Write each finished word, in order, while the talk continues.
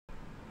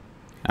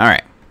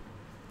Alright.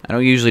 I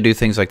don't usually do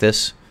things like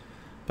this,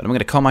 but I'm going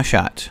to call my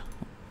shot.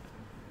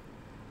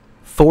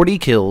 40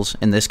 kills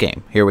in this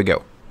game. Here we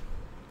go.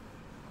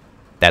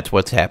 That's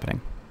what's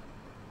happening.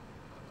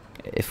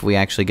 If we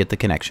actually get the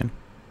connection.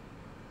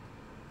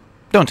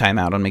 Don't time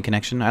out on me,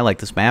 connection. I like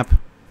this map.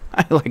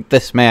 I like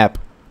this map.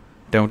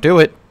 Don't do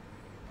it.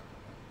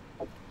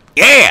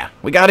 Yeah!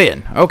 We got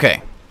in.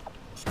 Okay.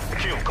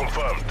 Kill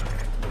confirmed.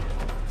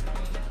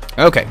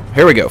 Okay,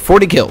 here we go.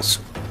 40 kills.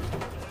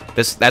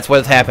 That's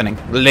what's happening.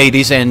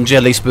 Ladies and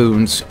jelly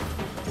spoons.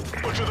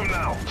 Butcher them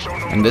now. Show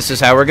no And this is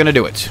how we're gonna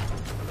do it.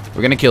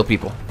 We're gonna kill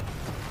people.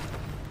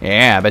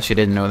 Yeah, I bet you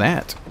didn't know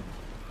that.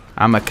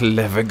 I'm a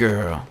clever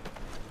girl.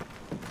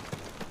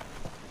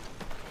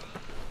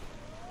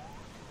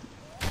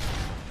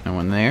 No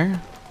one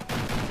there.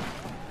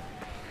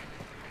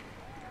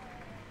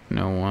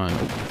 No one.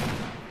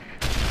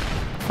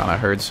 Thought I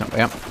heard something.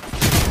 Yep.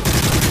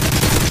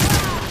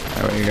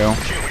 There we go.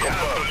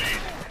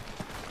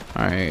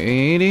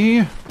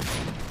 Alrighty.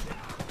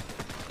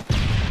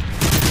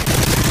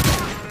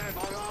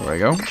 There we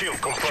go. kill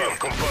confirmed.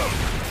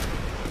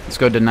 Let's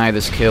go deny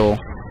this kill.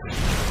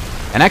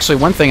 And actually,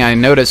 one thing I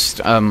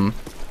noticed,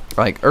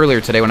 like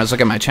earlier today when I was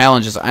looking at my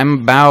challenges,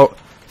 I'm about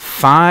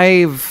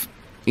 5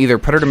 either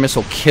Predator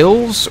missile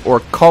kills or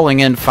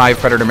calling in 5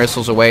 Predator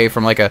missiles away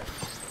from like a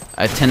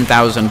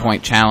 10,000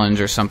 point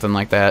challenge or something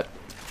like that.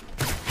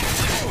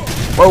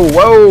 Whoa,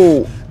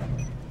 whoa!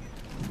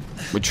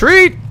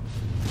 Retreat!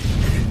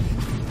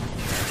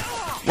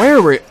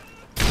 Where were...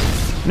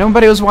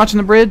 Nobody was watching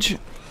the bridge?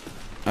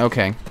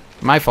 Okay.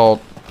 My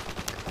fault.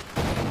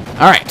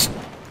 Alright.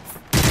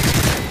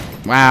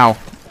 Wow.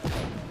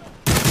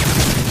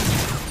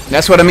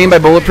 That's what I mean by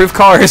bulletproof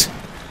cars.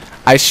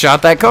 I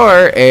shot that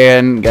car,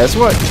 and guess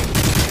what?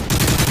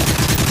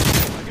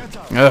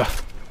 Ugh.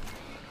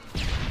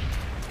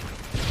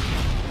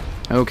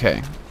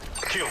 Okay.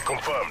 Kill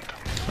confirmed.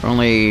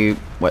 Only,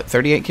 what,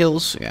 38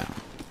 kills? Yeah.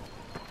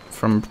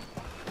 From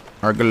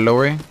our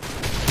glory.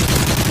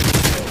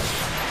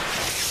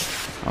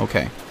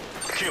 Okay.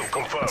 Kill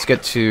confirmed. Let's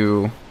get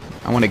to...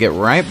 I want to get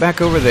right back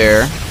over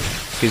there,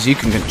 because you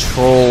can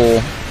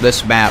control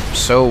this map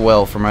so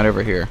well from right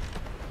over here.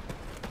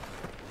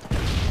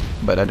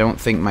 But I don't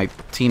think my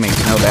teammates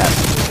know that.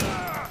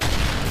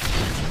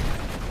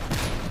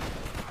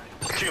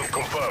 Kill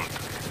confirmed.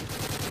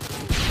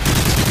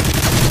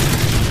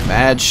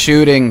 Bad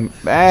shooting,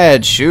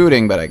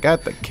 but I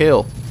got the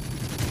kill.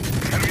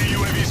 Enemy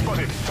UAV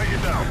spotted. Take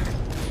it down.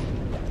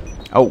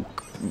 Oh.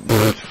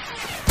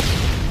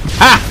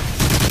 Ha!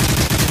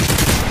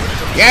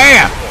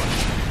 Yeah!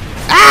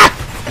 Ah!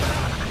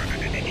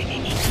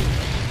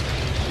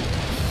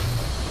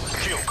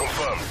 Kill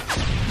confirmed.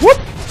 Whoop!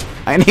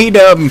 I need,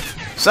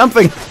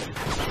 something.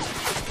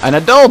 An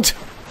adult.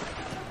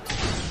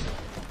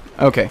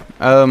 Okay,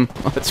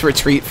 let's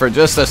retreat for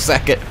just a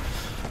second.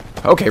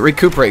 Okay,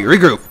 recuperate,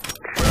 regroup.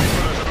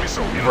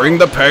 Bring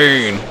the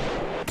pain.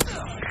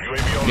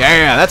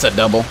 Yeah, that's a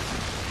double.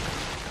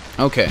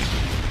 Okay.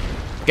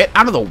 Get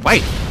out of the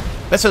way.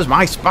 This is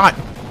my spot.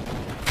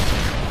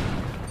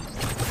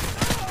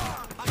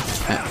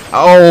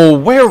 Oh,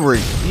 where were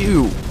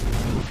you?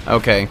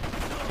 Okay.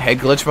 Head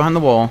glitch behind the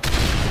wall.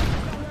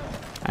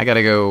 I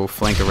gotta go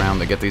flank around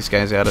to get these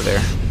guys out of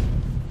there.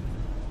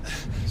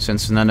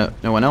 Since no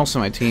one else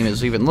on my team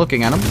is even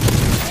looking at them.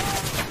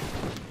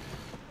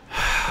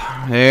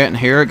 And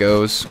here it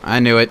goes. I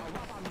knew it.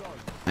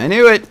 I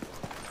knew it.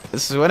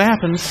 This is what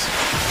happens.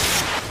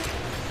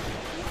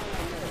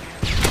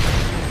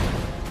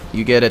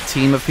 You get a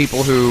team of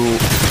people who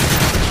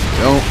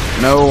don't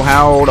know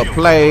how to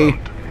play.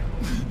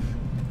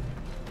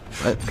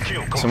 But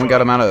someone got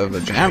him out of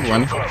the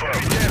javelin.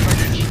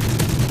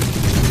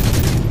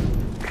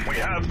 We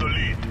have the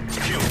lead.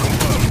 Kill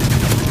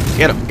confirmed.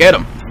 Get him, get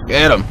him,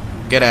 get him.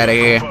 Get out of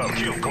here.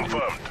 Kill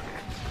confirmed.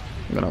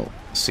 I'm gonna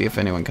see if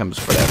anyone comes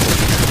for that.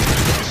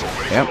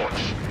 Yep.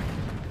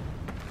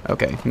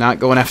 Okay, not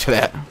going after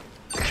that.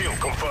 Kill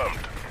confirmed.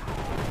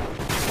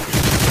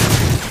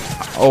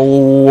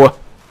 Oh,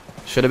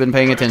 should have been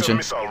paying attention.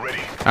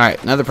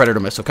 Alright, another Predator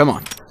missile, come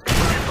on.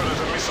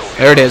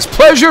 There it is.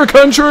 Pleasure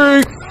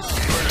country!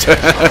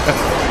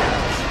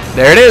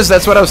 There it is,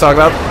 that's what I was talking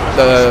about.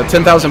 The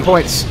 10,000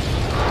 points.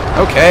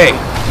 Okay.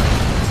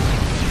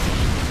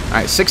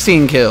 Alright,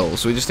 16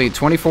 kills. We just need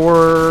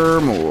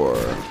 24 more.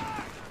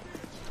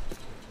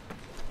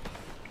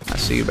 I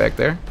see you back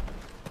there.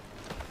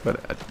 But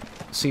I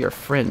see your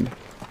friend.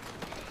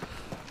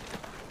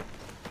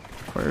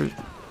 Where?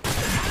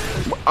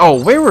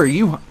 Oh, where were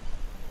you?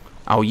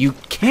 Oh, you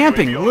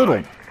camping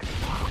little.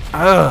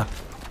 Ugh.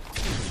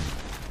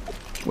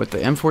 With the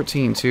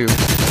M14 too.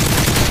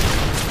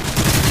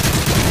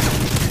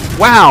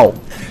 Wow.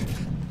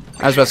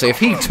 I was about to say, if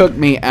he took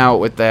me out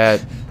with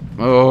that,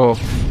 oh,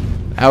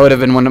 that would have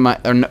been one of my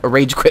a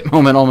rage quit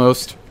moment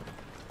almost.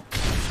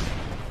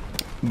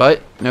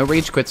 But no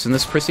rage quits in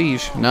this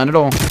prestige, none at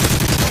all.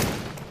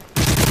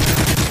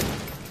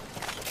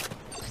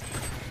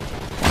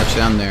 Watch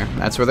down there.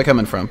 That's where they're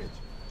coming from.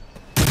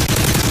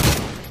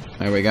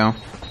 There we go.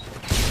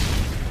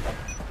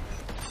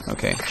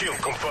 Okay. Kill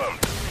confirmed.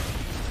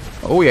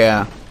 Oh,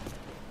 yeah.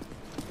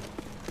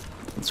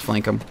 Let's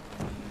flank them.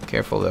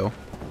 Careful, though.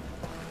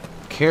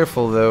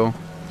 Careful, though.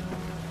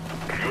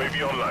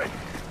 UAV online.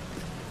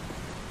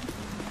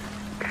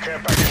 Care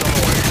package on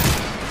the way.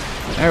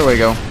 There we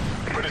go.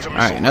 Predator missile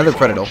Alright, another ready for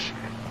Predator. launch.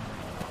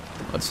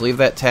 Let's leave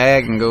that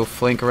tag and go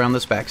flank around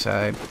this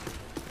backside.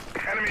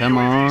 Enemy Come UAV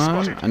on.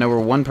 spotted. I know where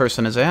one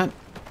person is at.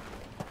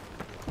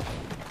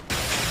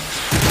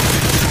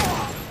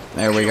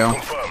 There we go.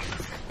 Confirmed.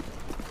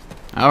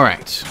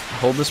 Alright.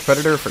 Hold this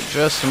Predator for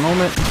just a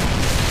moment.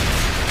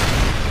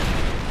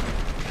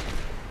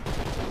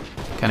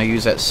 Kind of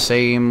use that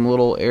same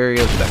little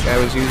area that guy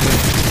was using.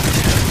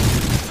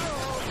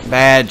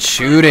 Bad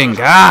shooting.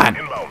 God.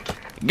 Inbound.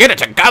 Get it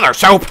together,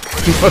 Soap.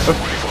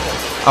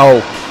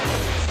 Oh.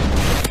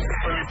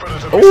 Friendly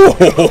Predator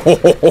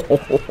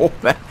missile. Oh.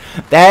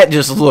 That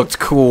just looked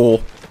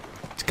cool.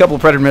 Just a couple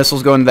Predator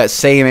missiles going to that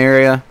same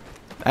area.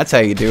 That's how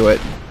you do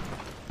it.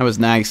 That was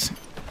nice.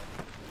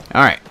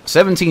 Alright,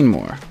 17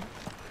 more.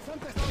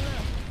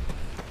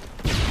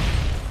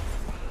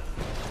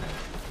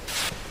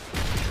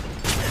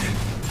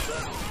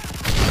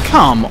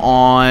 Come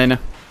on.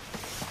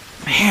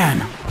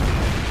 Man.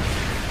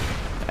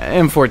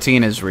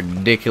 M14 is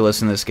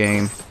ridiculous in this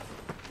game.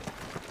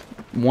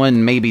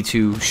 One, maybe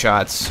two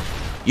shots.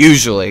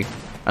 Usually.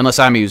 Unless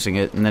I'm using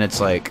it, and then it's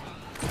like...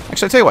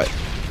 Actually, I'll tell you what.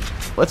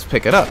 Let's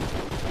pick it up.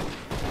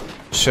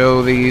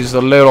 Show these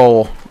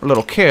little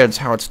kids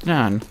how it's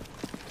done.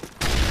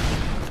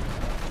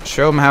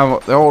 Show them how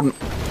the old...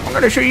 I'm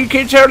gonna show you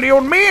kids how the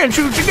old man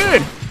shoots a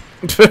gun.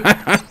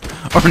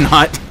 Or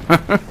not.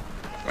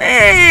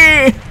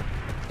 Hey!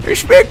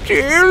 Respect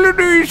the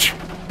elders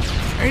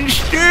and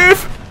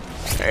stuff.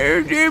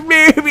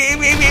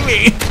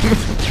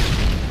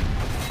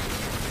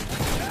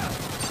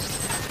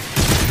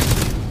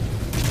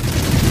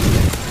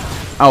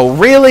 Oh,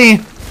 really?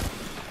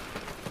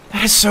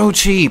 That is so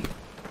cheap.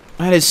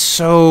 That is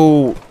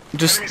so...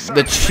 just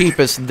the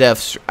cheapest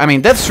death... I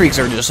mean, death streaks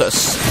are just a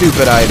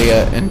stupid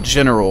idea in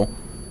general.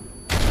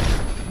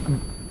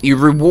 You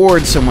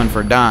reward someone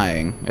for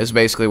dying, is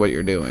basically what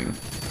you're doing.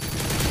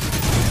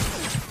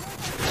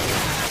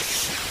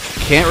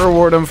 Can't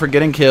reward them for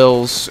getting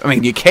kills. I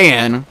mean, you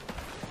can.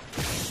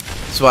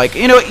 It's like,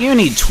 you know what? You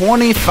need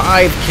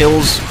 25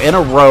 kills in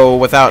a row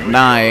without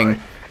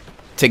dying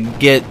to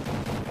get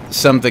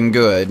something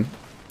good.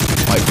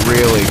 Like,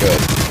 really good.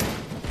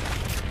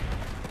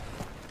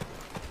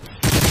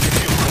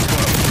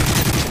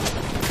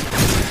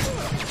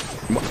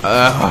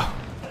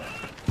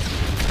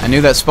 I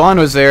knew that spawn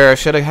was there. I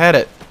should have had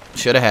it.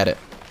 Should have had it.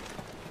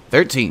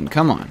 13.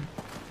 Come on.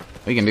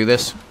 We can do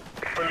this.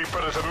 Friendly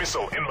Predator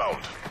missile inbound.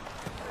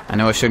 I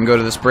know I shouldn't go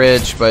to this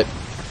bridge, but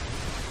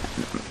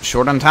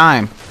short on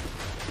time.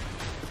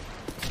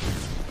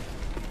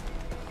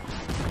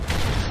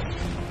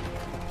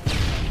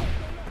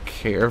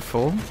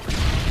 Careful.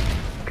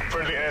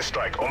 Friendly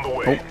airstrike on the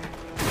way. Oh.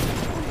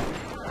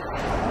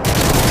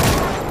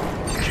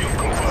 Kill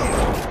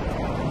confirmed.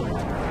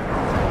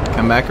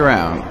 Come back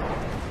around.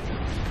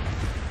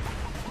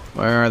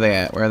 Where are they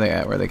at? Where are they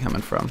at? Where are they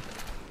coming from?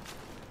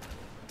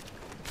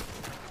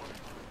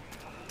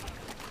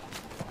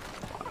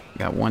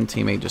 Got one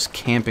teammate just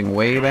camping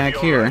way back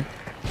here.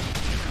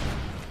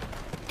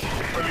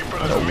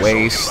 What a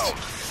waste.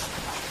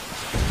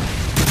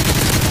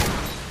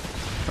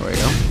 There we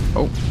go.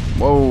 Oh,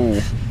 whoa.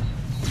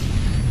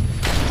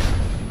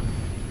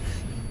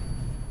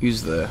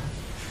 Use the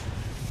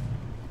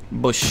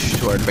bush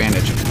to our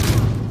advantage.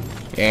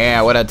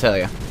 Yeah, what'd I tell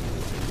you?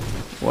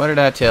 What did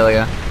I tell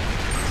you?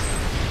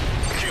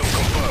 Kill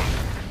confirmed.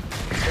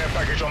 Care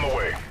package on the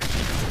way.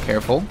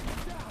 Careful.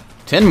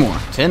 10 more.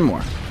 10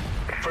 more.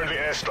 Friendly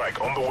airstrike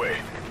on the way.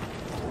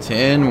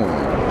 10 more.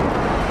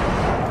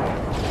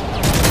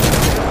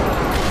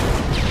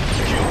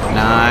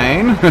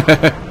 9.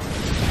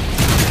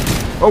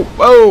 Oh,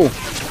 whoa.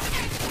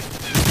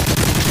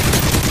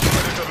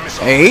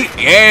 8.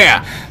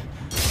 Yeah.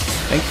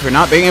 Thank you for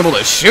not being able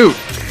to shoot.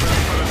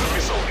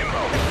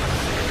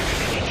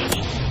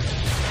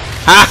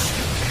 Ha!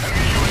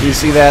 You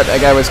see that? That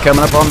guy was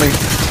coming up on me.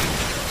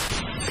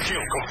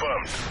 Kill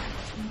confirmed.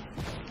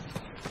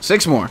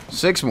 6 more.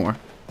 6 more.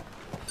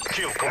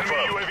 Kill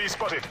confirmed. UAV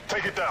spotted.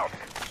 Take it down.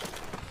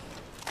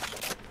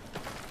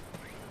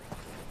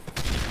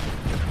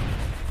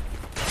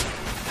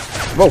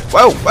 Whoa,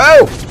 whoa,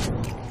 whoa!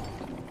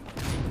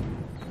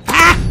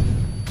 Ah!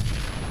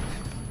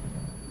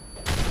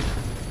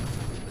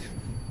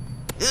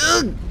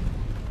 Ugh.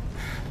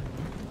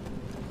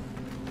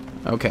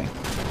 Okay.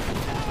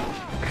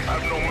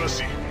 Have no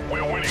mercy.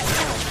 We're winning.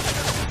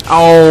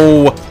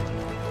 Oh!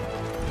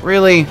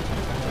 Really?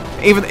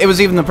 It was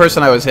even the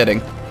person I was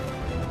hitting.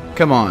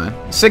 Come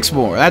on. 6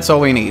 more. That's all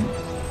we need.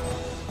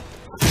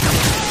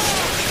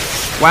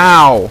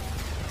 Wow.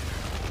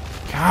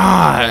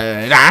 God.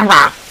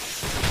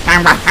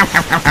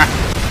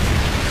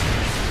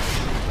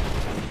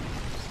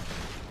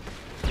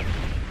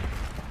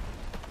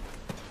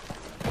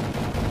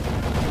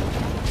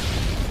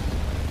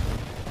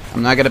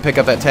 I'm not gonna pick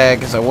up that tag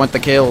because I want the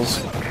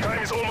kills.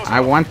 Time is almost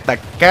I want the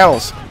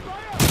kills.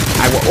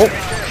 Oh.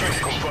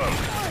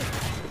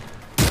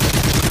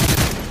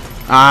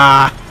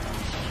 Ah.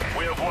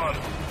 We have won.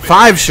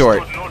 5 short.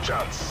 No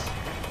chance.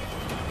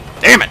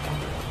 Damn it.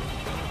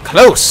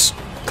 Close.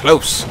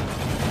 Close.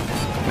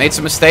 Made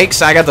some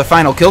mistakes. I got the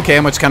final kill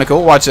cam, which is kind of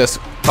cool. Watch this.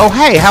 Oh,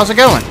 hey, how's it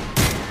going?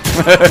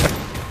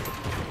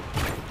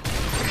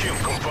 Kill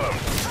confirmed.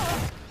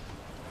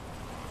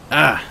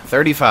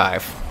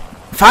 35.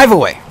 5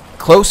 away.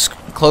 Close,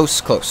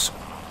 close, close.